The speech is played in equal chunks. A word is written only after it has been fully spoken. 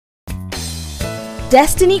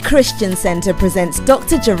Destiny Christian Center presents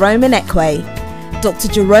Dr. Jerome Enekwe. Dr.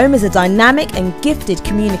 Jerome is a dynamic and gifted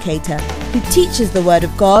communicator who teaches the Word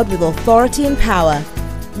of God with authority and power.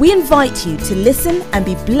 We invite you to listen and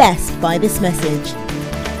be blessed by this message.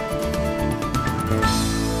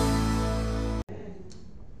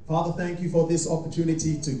 Father, thank you for this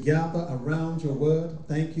opportunity to gather around your word.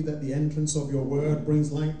 Thank you that the entrance of your word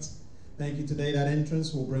brings light. Thank you today that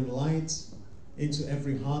entrance will bring light into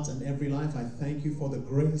every heart and every life. I thank you for the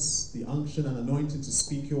grace, the unction and anointing to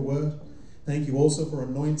speak your word. Thank you also for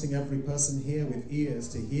anointing every person here with ears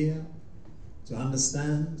to hear, to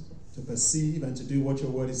understand, to perceive, and to do what your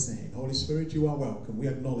word is saying. Holy Spirit, you are welcome. We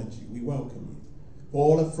acknowledge you. We welcome you.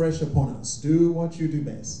 Fall afresh upon us. Do what you do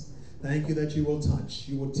best. Thank you that you will touch,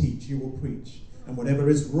 you will teach, you will preach. And whatever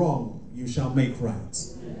is wrong, you shall make right.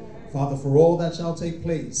 Father, for all that shall take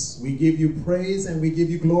place, we give you praise and we give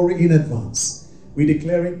you glory in advance. We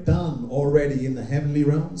declare it done already in the heavenly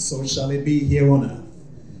realms, so shall it be here on earth.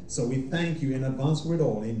 So we thank you in advance for it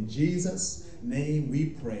all. In Jesus' name we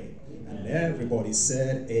pray. And everybody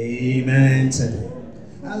said amen today.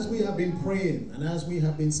 As we have been praying and as we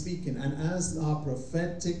have been speaking and as our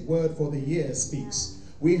prophetic word for the year speaks,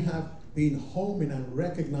 we have been homing and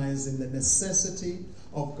recognizing the necessity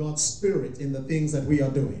of God's Spirit in the things that we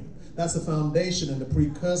are doing. That's the foundation and the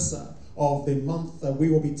precursor of the month that we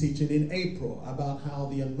will be teaching in April about how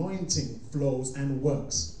the anointing flows and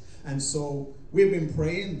works. And so we've been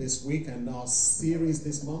praying this week, and our series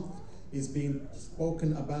this month is being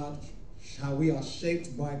spoken about how we are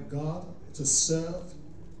shaped by God to serve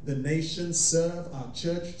the nation, serve our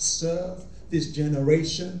church, serve this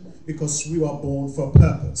generation, because we were born for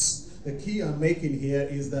purpose. The key I'm making here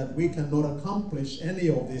is that we cannot accomplish any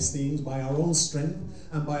of these things by our own strength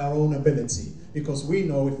and by our own ability. Because we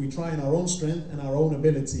know if we try in our own strength and our own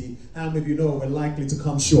ability, how many of you know we're likely to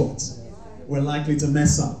come short? We're likely to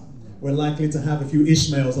mess up. We're likely to have a few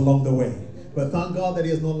Ishmaels along the way. But thank God that he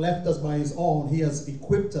has not left us by his own. He has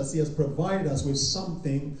equipped us. He has provided us with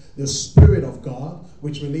something, the Spirit of God,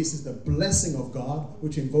 which releases the blessing of God,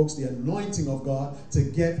 which invokes the anointing of God to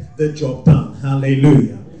get the job done.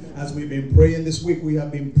 Hallelujah. As we've been praying this week, we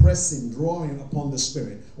have been pressing, drawing upon the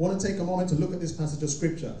Spirit. I want to take a moment to look at this passage of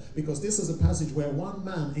Scripture, because this is a passage where one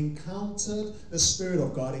man encountered the Spirit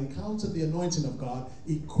of God, encountered the anointing of God,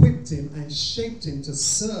 equipped him and shaped him to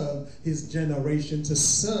serve his generation, to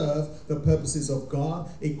serve the purposes of God,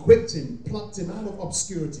 equipped him, plucked him out of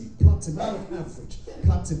obscurity, plucked him out of average,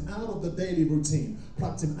 plucked him out of the daily routine,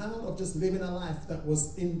 plucked him out of just living a life that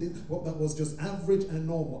was just average and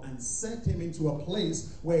normal, and set him into a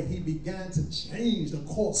place where he began to change the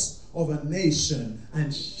course of a nation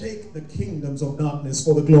and shake the kingdoms of darkness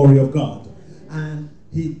for the glory of God. And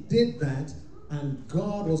he did that, and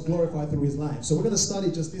God was glorified through his life. So we're going to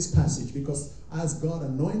study just this passage, because as God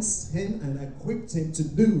anoints him and equipped him to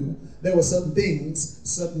do, there were certain things,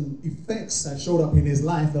 certain effects that showed up in his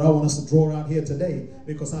life that I want us to draw out here today,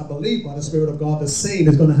 because I believe by the Spirit of God the same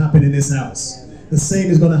is going to happen in this house. The same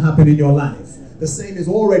is going to happen in your life. The same is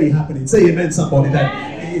already happening. Say amen, somebody,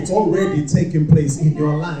 that it's already taking place in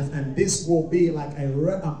your life, and this will be like a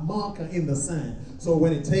marker in the sand. So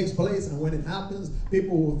when it takes place and when it happens,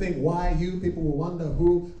 people will think, why you? People will wonder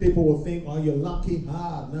who. People will think, are you lucky?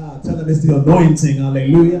 Nah, tell them it's the anointing,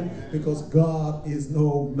 hallelujah, because God is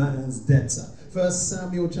no man's debtor. 1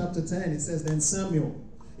 Samuel chapter 10, it says, then Samuel,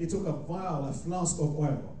 he took a vial, a flask of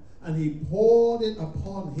oil, and he poured it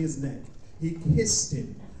upon his neck. He kissed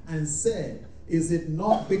him and said, is it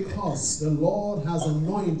not because the Lord has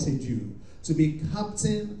anointed you to be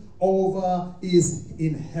captain over his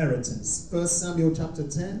inheritance? 1 Samuel chapter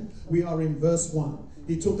 10, we are in verse 1.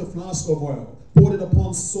 He took the flask of oil, poured it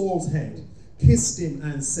upon Saul's head, kissed him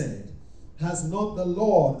and said, has not the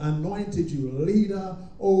Lord anointed you leader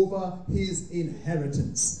over his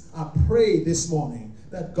inheritance? I pray this morning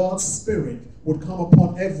that God's Spirit would come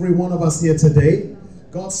upon every one of us here today.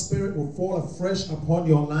 God's Spirit will fall afresh upon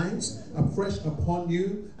your lives, afresh upon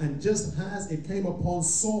you. And just as it came upon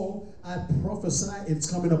Saul, I prophesy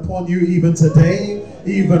it's coming upon you even today,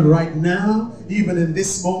 even right now, even in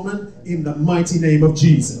this moment, in the mighty name of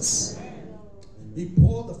Jesus. He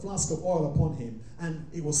poured the flask of oil upon him, and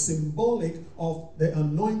it was symbolic of the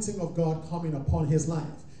anointing of God coming upon his life.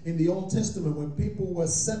 In the Old Testament, when people were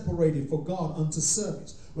separated for God unto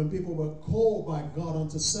service, when people were called by God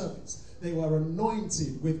unto service, they were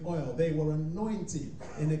anointed with oil. They were anointed.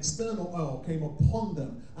 An external oil came upon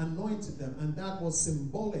them, anointed them. And that was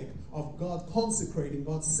symbolic of God consecrating,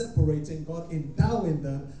 God separating, God endowing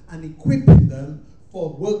them and equipping them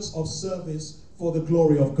for works of service for the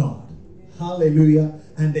glory of God. Hallelujah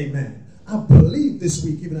and amen. I believe this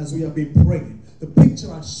week, even as we have been praying, the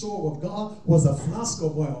picture I saw of God was a flask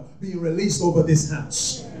of oil being released over this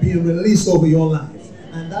house, being released over your life.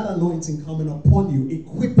 And that anointing coming upon you,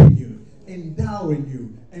 equipping you, endowing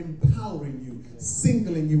you, empowering you,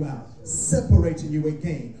 singling you out, separating you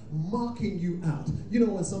again, marking you out. You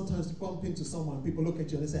know, when sometimes you bump into someone, people look at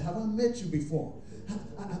you and they say, have I met you before?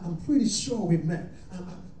 I'm pretty sure we've met.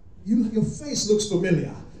 Your face looks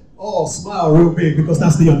familiar. Oh, smile real big, because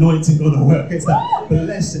that's the anointing going to work. It's that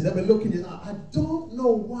blessing. They've been looking at you. I don't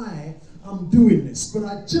know why I'm doing this, but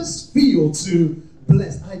I just feel to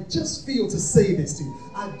bless. I just feel to say this to you.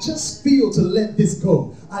 I just feel to let this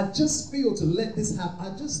go. I just feel to let this happen.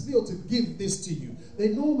 I just feel to give this to you. They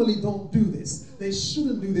normally don't do this. They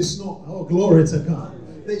shouldn't do this normally. Oh, glory to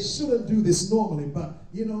God. They shouldn't do this normally, but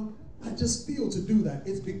you know, I just feel to do that.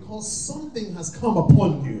 It's because something has come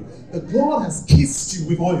upon you. The God has kissed you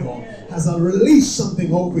with oil, has released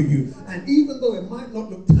something over you. And even though it might not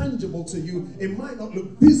look tangible to you, it might not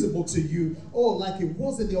look visible to you, or like it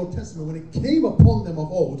was in the Old Testament, when it came upon them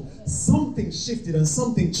of old, something shifted and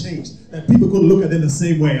something changed that people couldn't look at them the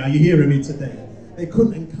same way. Are you hearing me today? They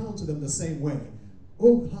couldn't encounter them the same way.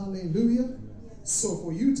 Oh, hallelujah. So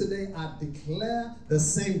for you today, I declare the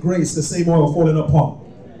same grace, the same oil falling upon.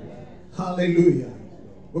 Hallelujah.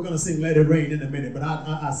 We're going to sing Let It Rain in a minute, but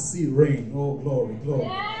I see rain. Oh, glory, glory.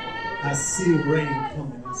 I see rain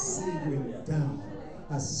coming. I see you endowed.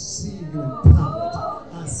 I see you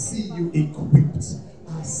empowered. I see you equipped.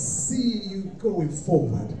 I see you going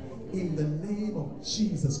forward in the name of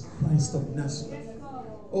Jesus Christ of Nazareth.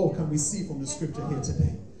 Oh, can we see from the scripture here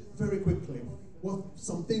today? Very quickly. Well,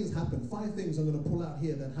 some things happened. 5 things I'm going to pull out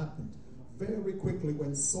here that happened very quickly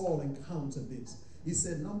when Saul encountered this. He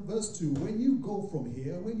said, now verse 2, when you go from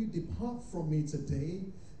here, when you depart from me today,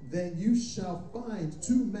 then you shall find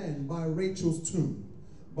 2 men by Rachel's tomb,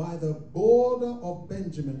 by the border of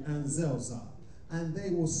Benjamin and Zelzah. And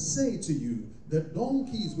they will say to you, the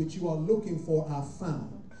donkeys which you are looking for are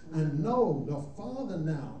found. And know the father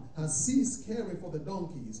now has ceased caring for the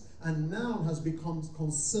donkeys, and now has become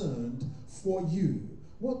concerned for you.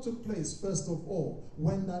 What took place, first of all,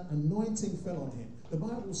 when that anointing fell on him? The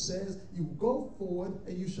Bible says, you go forward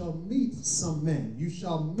and you shall meet some men. You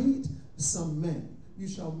shall meet some men. You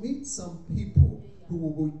shall meet some people who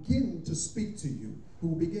will begin to speak to you, who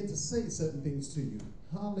will begin to say certain things to you.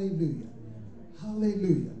 Hallelujah.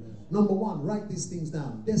 Hallelujah. Number 1, write these things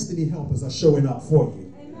down. Destiny helpers are showing up for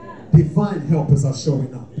you. Divine helpers are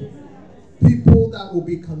showing up. People that will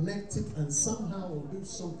be connected and somehow will do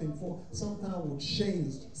something for, somehow will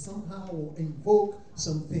change, somehow will invoke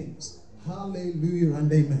some things. Hallelujah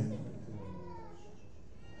and amen.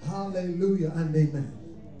 Hallelujah and amen.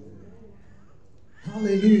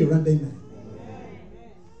 Hallelujah and amen.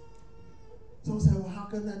 Some say, well, how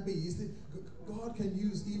can that be? You see, God can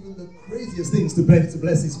use even the craziest things to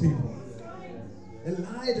bless his people.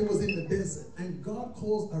 Elijah was in the desert, and God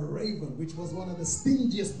caused a raven, which was one of the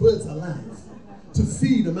stingiest birds alive, to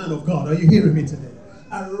feed a man of God. Are you hearing me today?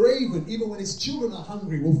 A raven, even when its children are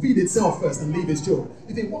hungry, will feed itself first and leave its children.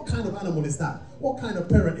 You think, what kind of animal is that? What kind of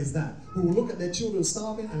parent is that? Who will look at their children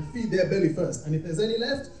starving and feed their belly first. And if there's any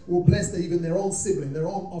left, will bless even their own sibling, their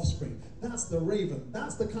own offspring. That's the raven.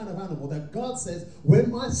 That's the kind of animal that God says,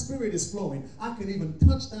 when my spirit is flowing, I can even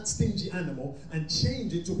touch that stingy animal and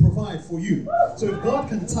change it to provide for you. So if God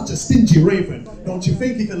can touch a stingy raven, don't you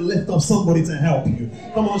think he can lift up somebody to help you?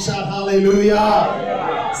 Come on, shout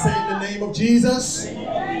hallelujah. Say in the name of Jesus,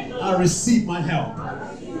 I receive my help.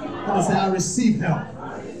 Come on, say I receive help.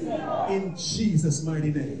 In Jesus'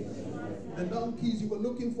 mighty name. The donkeys you were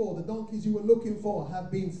looking for, have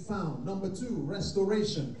been found. Number 2,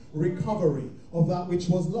 restoration, recovery of that which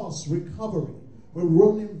was lost. Recovery. We're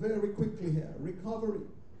running very quickly here. Recovery,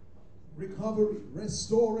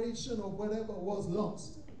 restoration of whatever was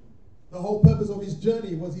lost. The whole purpose of his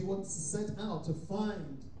journey was he was sent out to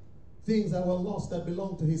find things that were lost that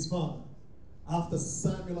belonged to his father. After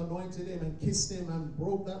Samuel anointed him and kissed him and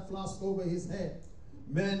broke that flask over his head,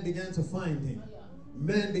 men began to find him.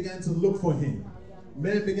 Men began to look for him.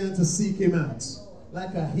 Men began to seek him out.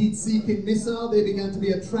 Like a heat-seeking missile, they began to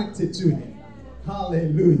be attracted to him.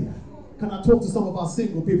 Hallelujah. Can I talk to some of our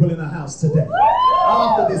single people in the house today?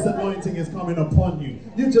 After this anointing is coming upon you,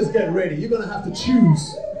 you just get ready. You're going to have to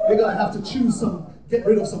choose. You're going to have to choose some, get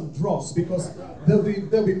rid of some dross, because there'll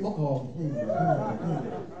be more.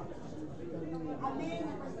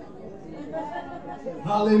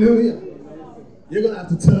 Hallelujah. You're going to have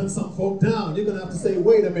to turn some folk down. You're going to have to say,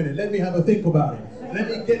 wait a minute, let me have a think about it. Let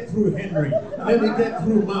me get through Henry. Let me get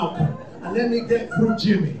through Malcolm. And let me get through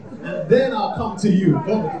Jimmy. And then I'll come to you.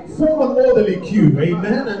 Form an orderly queue.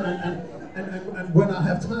 Amen. And when I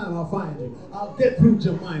have time, I'll find you. I'll get through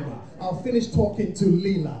Jemima. I'll finish talking to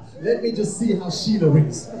Leela. Let me just see how Sheila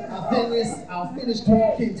is. I'll finish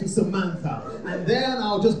talking to Samantha. And then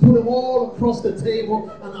I'll just put them all across the table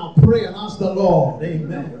and I'll pray and ask the Lord.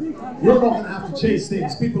 Amen. You're not going to have to chase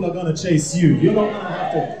things. People are going to chase you. You're not going to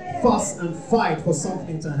have to fuss and fight for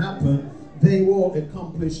something to happen. They will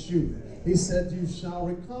accomplish you. He said, you shall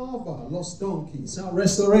recover lost donkeys, shall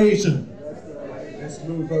restoration. Let's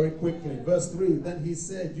move very quickly. Verse 3, then he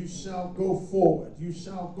said, you shall go forward. You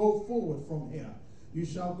shall go forward from here. You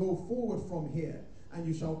shall go forward from here. And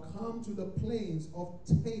you shall come to the plains of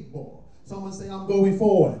Tabor. Someone say, I'm going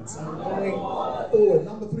forward. I'm going forward.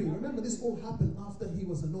 Number 3, remember this all happened after he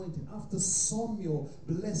was anointed. After Samuel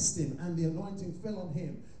blessed him and the anointing fell on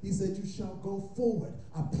him. He said, you shall go forward.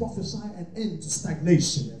 I prophesy an end to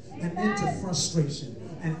stagnation, an end to frustration,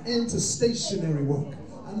 an end to stationary work.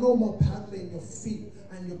 And no more paddling your feet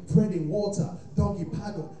and you're treading water, doggy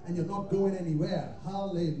paddle, and you're not going anywhere.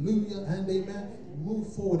 Hallelujah and amen.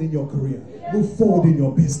 Move forward in your career. Move forward in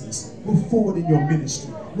your business. Move forward in your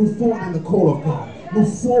ministry. Move forward in the call of God.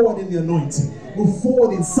 Move forward in the anointing. Move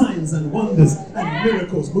forward in signs and wonders and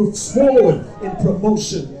miracles. Move forward in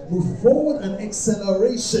promotion. Move forward and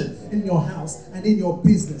acceleration in your house and in your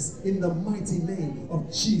business in the mighty name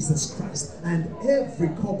of Jesus Christ. And every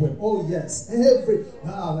cobweb, oh yes, every,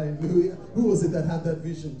 hallelujah. Who was it that had that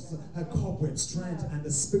vision? A cobweb strand, and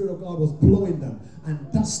the Spirit of God was blowing them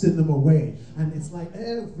and dusting them away. And it's like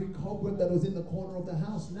every cobweb that was in the corner of the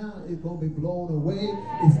house now is going to be blown away.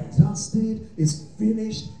 It's dusted, it's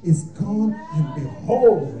finished, it's gone, and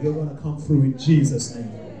behold, you're going to come through in Jesus'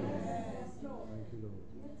 name.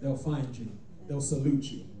 They'll find you. They'll salute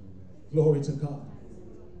you. Glory to God.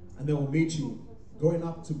 And they will meet you going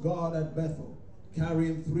up to God at Bethel,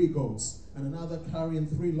 carrying 3 goats, and another carrying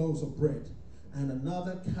 3 loaves of bread, and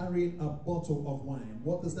another carrying a bottle of wine.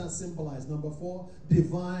 What does that symbolize? Number 4,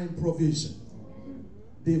 divine provision.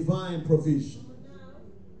 Divine provision.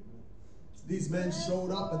 These men showed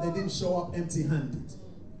up, but they didn't show up empty-handed.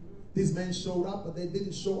 These men showed up, but they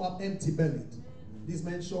didn't show up empty-bellied. These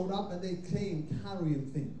men showed up and they came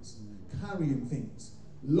carrying things,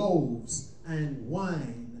 loaves and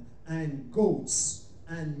wine and goats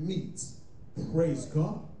and meat. Praise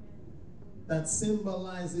God. That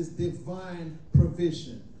symbolizes divine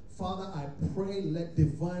provision. Father, I pray let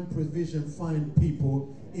divine provision find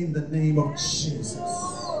people in the name of Jesus.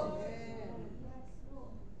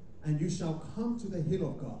 And you shall come to the hill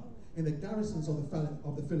of God in the garrisons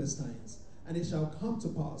of the Philistines. And it shall come to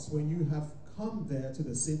pass when you have come there to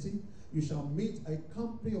the city, you shall meet a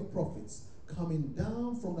company of prophets coming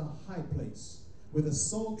down from the high place with a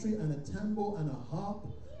psaltery and a tambour and a harp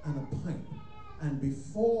and a pipe. And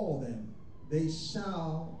before them they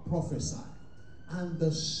shall prophesy. And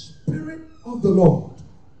the Spirit of the Lord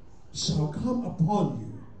shall come upon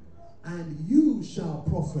you, and you shall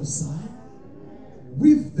prophesy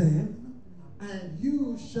with them, and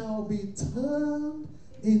you shall be turned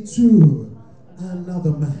into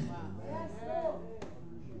another man.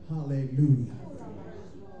 Hallelujah.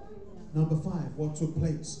 Number 5, what took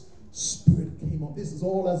place? Spirit came up. This is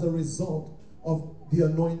all as a result of the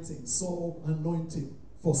anointing. Saul anointed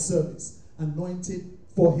for service, anointed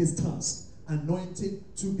for his task, anointed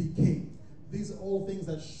to be king. These are all things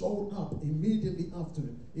that showed up immediately after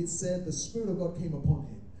it. It said the Spirit of God came upon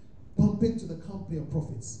him. Bump into the company of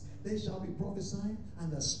prophets. They shall be prophesying,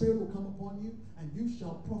 and the Spirit will come upon you, and you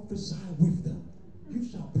shall prophesy with them. You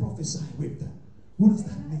shall prophesy with them. What does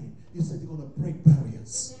that mean? He said you're going to break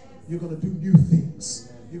barriers. You're going to do new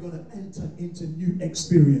things. You're going to enter into new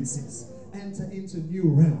experiences. Enter into new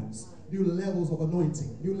realms. New levels of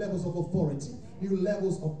anointing. New levels of authority. New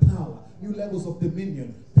levels of power. New levels of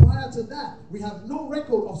dominion. Prior to that, we have no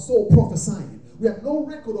record of Saul prophesying. We have no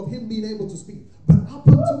record of him being able to speak. But up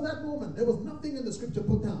until that moment, there was nothing in the scripture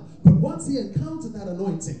put down. But once he encountered that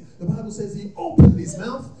anointing, the Bible says he opened his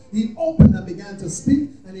mouth, he opened and began to speak,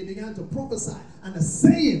 and he began to prophesy. And a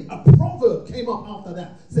saying, a proverb came up after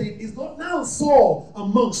that, saying, "Is not now Saul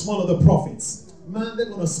amongst one of the prophets?" Man, they're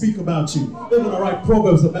going to speak about you. They're going to write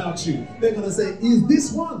proverbs about you. They're going to say, is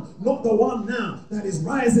this one not the one now that is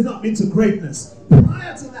rising up into greatness?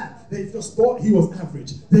 Prior to that, they just thought he was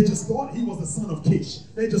average. They just thought he was the son of Kish.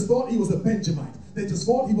 They just thought he was a Benjamite. They just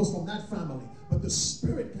thought he was from that family. But the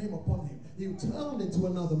Spirit came upon him. He turned into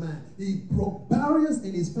another man. He broke barriers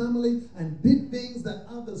in his family and did things that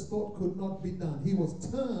others thought could not be done. He was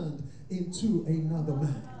turned into another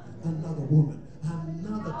man, another woman,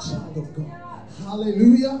 another child of God.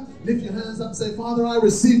 Hallelujah. Lift your hands up and say, Father, I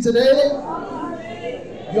receive today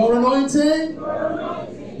your anointing,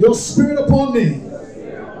 your Spirit upon me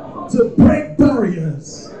to break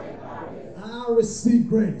barriers. And I'll receive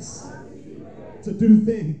grace to do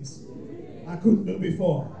things I couldn't do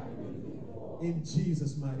before. In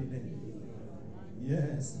Jesus' mighty name.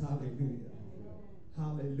 Yes, hallelujah.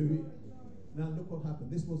 Hallelujah. Now look what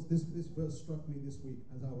happened. This verse struck me this week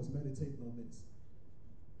as I was meditating on this.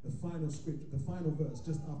 The final scripture, the final verse,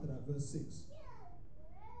 just after that, verse 6.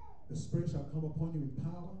 The Spirit shall come upon you in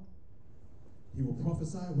power. He will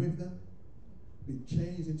prophesy with them, be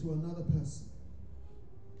changed into another person.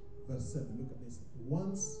 Verse 7, look at this.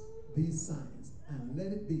 Once these signs, and let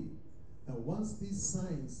it be that once these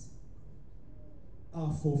signs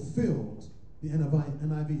are fulfilled, the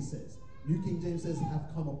NIV says, New King James says, have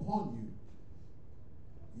come upon you,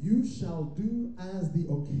 you shall do as the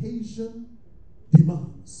occasion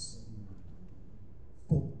demands,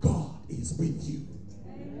 for God is with you.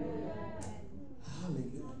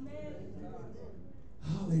 Hallelujah.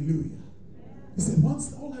 Hallelujah. He said,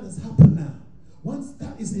 once all that has happened now, once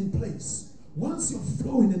that is in place, once you're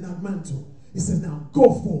flowing in that mantle, he says, now go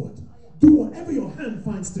forward. Do whatever your hand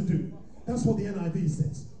finds to do. That's what the NIV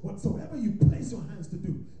says. Whatsoever you place your hands to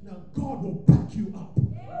do, now God will back you up.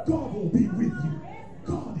 God will be with you.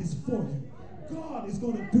 God is for you. God is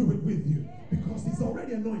going to do it with you because he's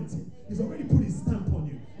already anointed. He's already put his stamp on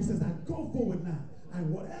you. He says, now go forward now. And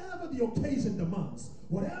whatever the occasion demands,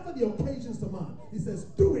 whatever the occasions demand, he says,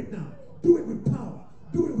 do it now. Do it with power.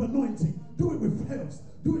 Do it with anointing. Do it with health.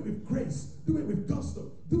 Do it with grace. Do it with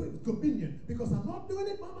gusto. Do it with dominion. Because I'm not doing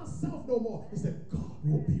it by myself no more. He said, God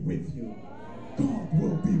will be with you. God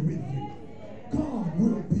will be with you. God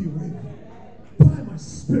will be with you. By my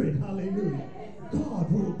spirit, hallelujah.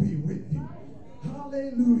 God will be with you.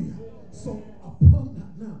 Hallelujah. So upon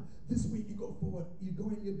that now, this week you go forward, you go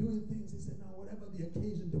and you're doing things. He said, now whatever the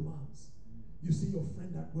occasion demands. You see your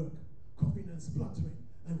friend at work, coughing and spluttering,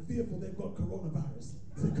 and fearful they've got coronavirus.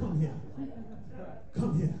 Say, come here.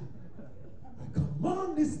 Come here. I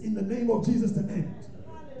command this in the name of Jesus to end.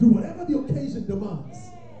 Do whatever the occasion demands.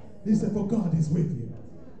 He said, for God is with you.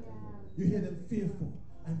 You hear them fearful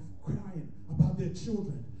and crying about their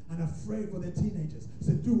children and afraid for their teenagers. He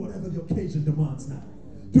said, do whatever the occasion demands now.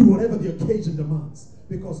 Do whatever the occasion demands,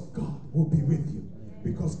 because God will be with you.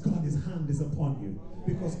 Because God's hand is upon you.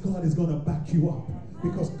 Because God is going to back you up.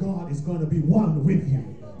 Because God is going to be one with you.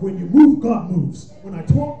 When you move, God moves. When I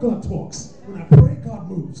talk, God talks. When I pray, God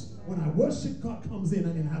moves. When I worship, God comes in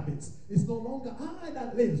and inhabits. It's no longer I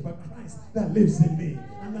that lives, but Christ that lives in me.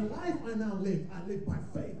 And the life I now live, I live by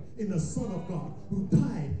faith in the Son of God who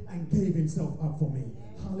died and gave himself up for me.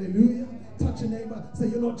 Hallelujah. Touch your neighbor. Say,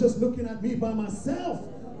 you're not just looking at me by myself.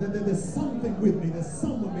 There's something with me. There's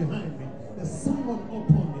someone behind me. There's someone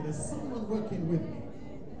upon me. There's someone working with me.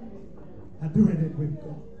 I'm doing it with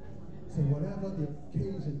God. So whatever the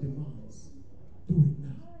occasion demands, do it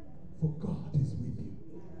now. For God is with you.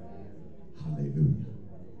 Hallelujah.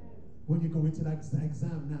 When you go into that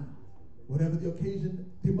exam now, whatever the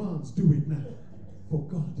occasion demands, do it now. For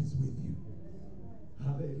God is with you.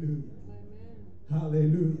 Hallelujah.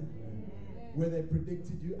 Hallelujah. Where they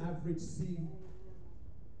predicted you average C,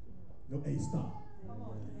 no A star.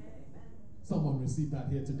 Someone received that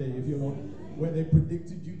here today. If you're not, where they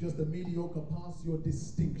predicted you just a mediocre pass, your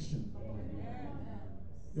distinction,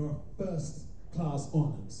 your first class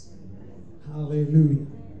honors. Hallelujah.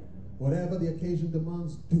 Whatever the occasion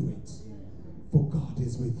demands, do it. For God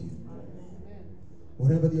is with you.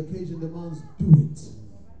 Whatever the occasion demands, do it.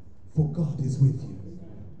 For God is with you.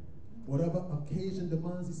 Whatever occasion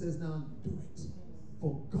demands, he says, now do it.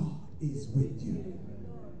 For God is with you.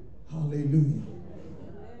 Hallelujah.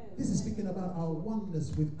 This is speaking about our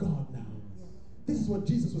oneness with God now. This is what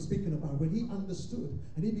Jesus was speaking about when he understood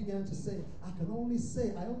and he began to say, I only say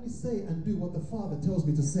and do what the Father tells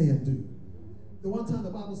me to say and do. The one time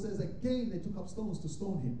the Bible says, again they took up stones to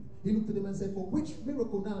stone him. He looked at them and said, for which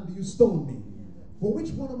miracle now do you stone me? For which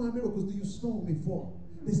one of my miracles do you stone me for?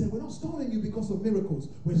 They said, we're not stoning you because of miracles.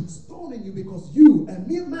 We're stoning you because you, a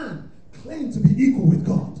mere man, claim to be equal with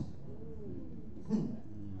God.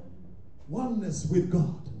 Oneness with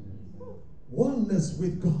God. Oneness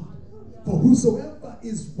with God. For whosoever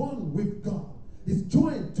is one with God, is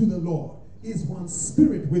joined to the Lord, is one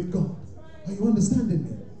spirit with God. Are you understanding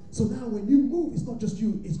me? So now when you move, it's not just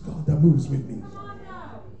you, it's God that moves with me.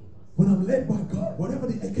 When I'm led by God, whatever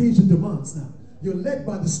the occasion demands now, you're led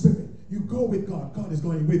by the Spirit. You go with God. God is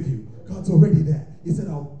going with you. God's already there. He said,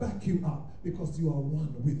 I'll back you up because you are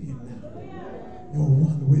one with him now. You're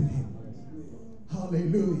one with him.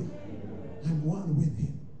 Hallelujah. I'm one with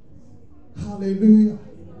him. Hallelujah.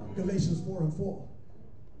 Galatians 4:4.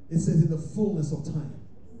 It says, in the fullness of time,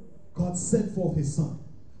 God sent forth his son,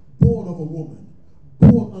 born of a woman,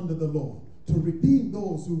 born under the law, to redeem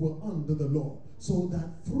those who were under the law, so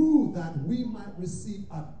that through that we might receive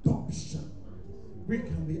adoption. We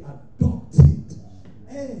can be adopted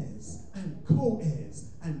heirs and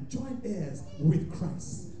co-heirs and joint heirs with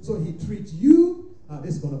Christ. So he treats you.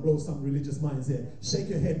 This is going to blow some religious minds here. Shake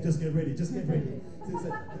your head. Just get ready. Just get ready.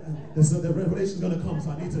 So the revelation is going to come.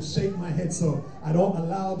 So I need to shake my head so I don't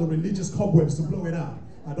allow the religious cobwebs to blow it out.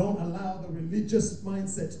 I don't allow the religious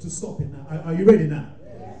mindset to stop it now. Are you ready now?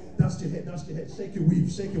 Dust your head. Dust your head. Shake your weave.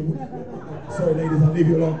 Shake your weave. Sorry, ladies. I'll leave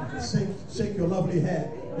you alone. Shake your lovely hair.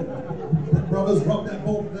 Brothers, rub that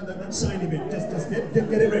bowl, that shiny bit. Just get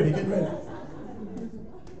it ready. Get ready.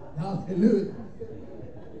 Hallelujah.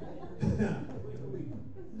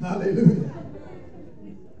 Hallelujah.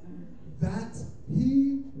 That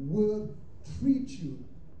he would treat you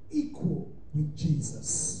equal with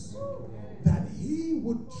Jesus. That he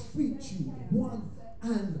would treat you one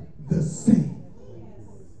and the same.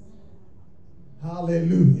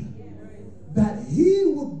 Hallelujah. That he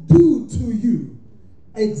would do to you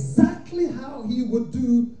exactly how he would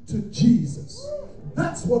do to Jesus.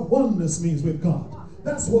 That's what oneness means with God.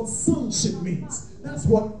 That's what sonship means. That's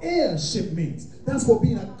what heirship means. That's what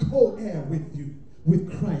being a co-heir with you, with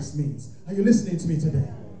Christ means. Are you listening to me today?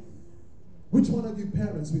 Which one of you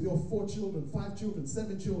parents with your 4 children, 5 children,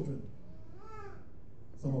 7 children?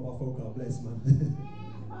 Some of our folk are blessed, man.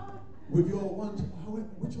 With your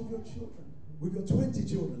which of your children? With your 20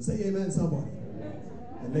 children. Say amen, somebody.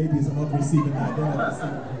 The ladies are not receiving that. They're not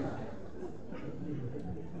receiving that.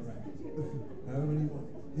 All right. However many you want.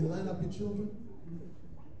 You line up your children,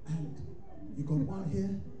 and you got one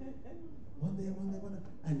here, one there,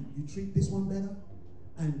 and you treat this one better,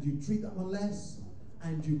 and you treat that one less,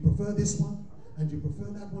 and you prefer this one, and you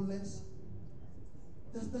prefer that one less.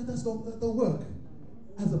 That's don't work.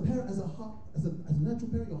 As a parent, as a natural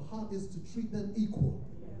parent, your heart is to treat them equal,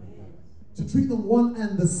 to treat them one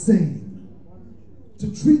and the same,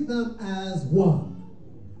 to treat them as one.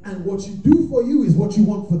 And what you do for you is what you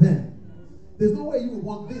want for them. There's no way you would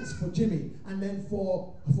want this for Jimmy, and then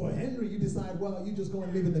for Henry you decide, well, you just go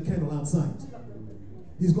and live in the kennel outside.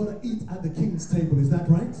 He's going to eat at the king's table, is that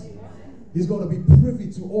right? He's going to be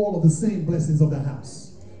privy to all of the same blessings of the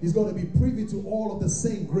house. He's going to be privy to all of the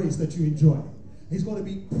same grace that you enjoy. He's going to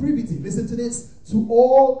be privy to, listen to this, to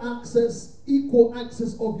all access, equal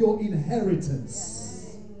access of your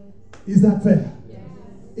inheritance. Is that fair?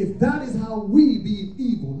 If that is how we, being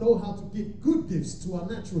evil, know how to give good gifts to our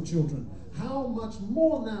natural children, how much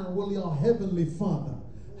more now will our Heavenly Father,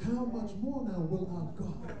 how much more now will our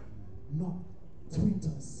God not treat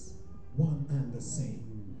us one and the same?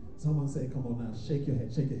 Someone say, come on now, shake your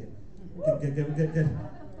head, shake your head.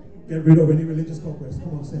 Get rid of any religious cobwebs.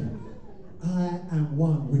 Come on, say it. I am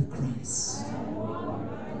one with Christ.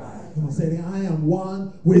 Come on, say it. I am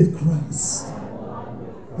one with Christ.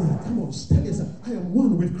 Yeah, come on, tell yourself, I am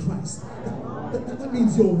one with Christ. That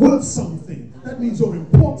means you're worth something. That means you're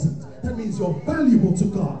important. That means you're valuable to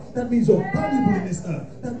God. That means you're valuable in this earth.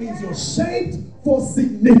 That means you're shaped for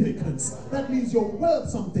significance. That means you're worth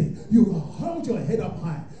something. You hold your head up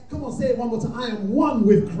high. Come on, say it one more time. I am one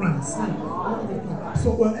with Christ. One with Christ.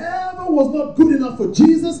 So whatever was not good enough for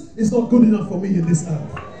Jesus is not good enough for me in this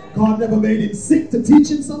earth. God never made him sick to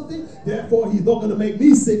teach him something. Therefore, he's not going to make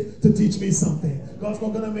me sick to teach me something. God's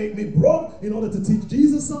not going to make me broke in order to teach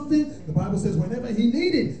Jesus something. The Bible says whenever he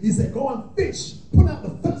needed, he said, go and fish. Put out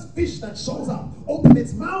the first fish that shows up. Open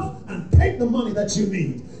its mouth and take the money that you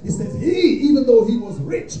need. He says he, even though he was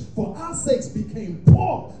rich, for our sakes became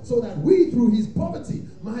poor, so that we through his poverty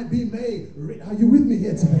might be made rich. Are you with me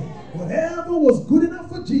here today? Whatever was good enough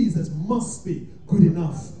for Jesus must be good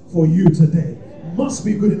enough for you today. Must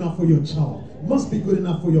be good enough for your child. Must be good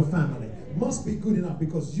enough for your family. Must be good enough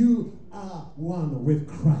because you are one with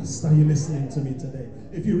Christ. Are you listening to me today?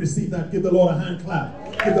 If you receive that, give the Lord a hand clap.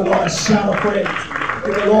 Give the Lord a shout of praise.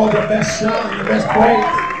 Give the Lord the best shout and the best praise.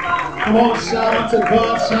 Come on, shout unto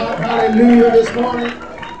God. Shout hallelujah this morning.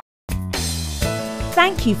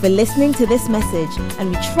 Thank you for listening to this message, and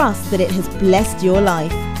we trust that it has blessed your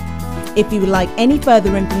life. If you would like any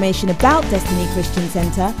further information about Destiny Christian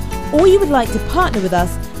Center, or you would like to partner with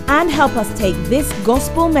us and help us take this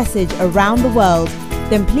gospel message around the world,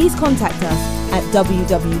 then please contact us at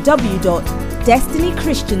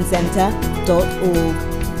www.destinychristiancenter.org.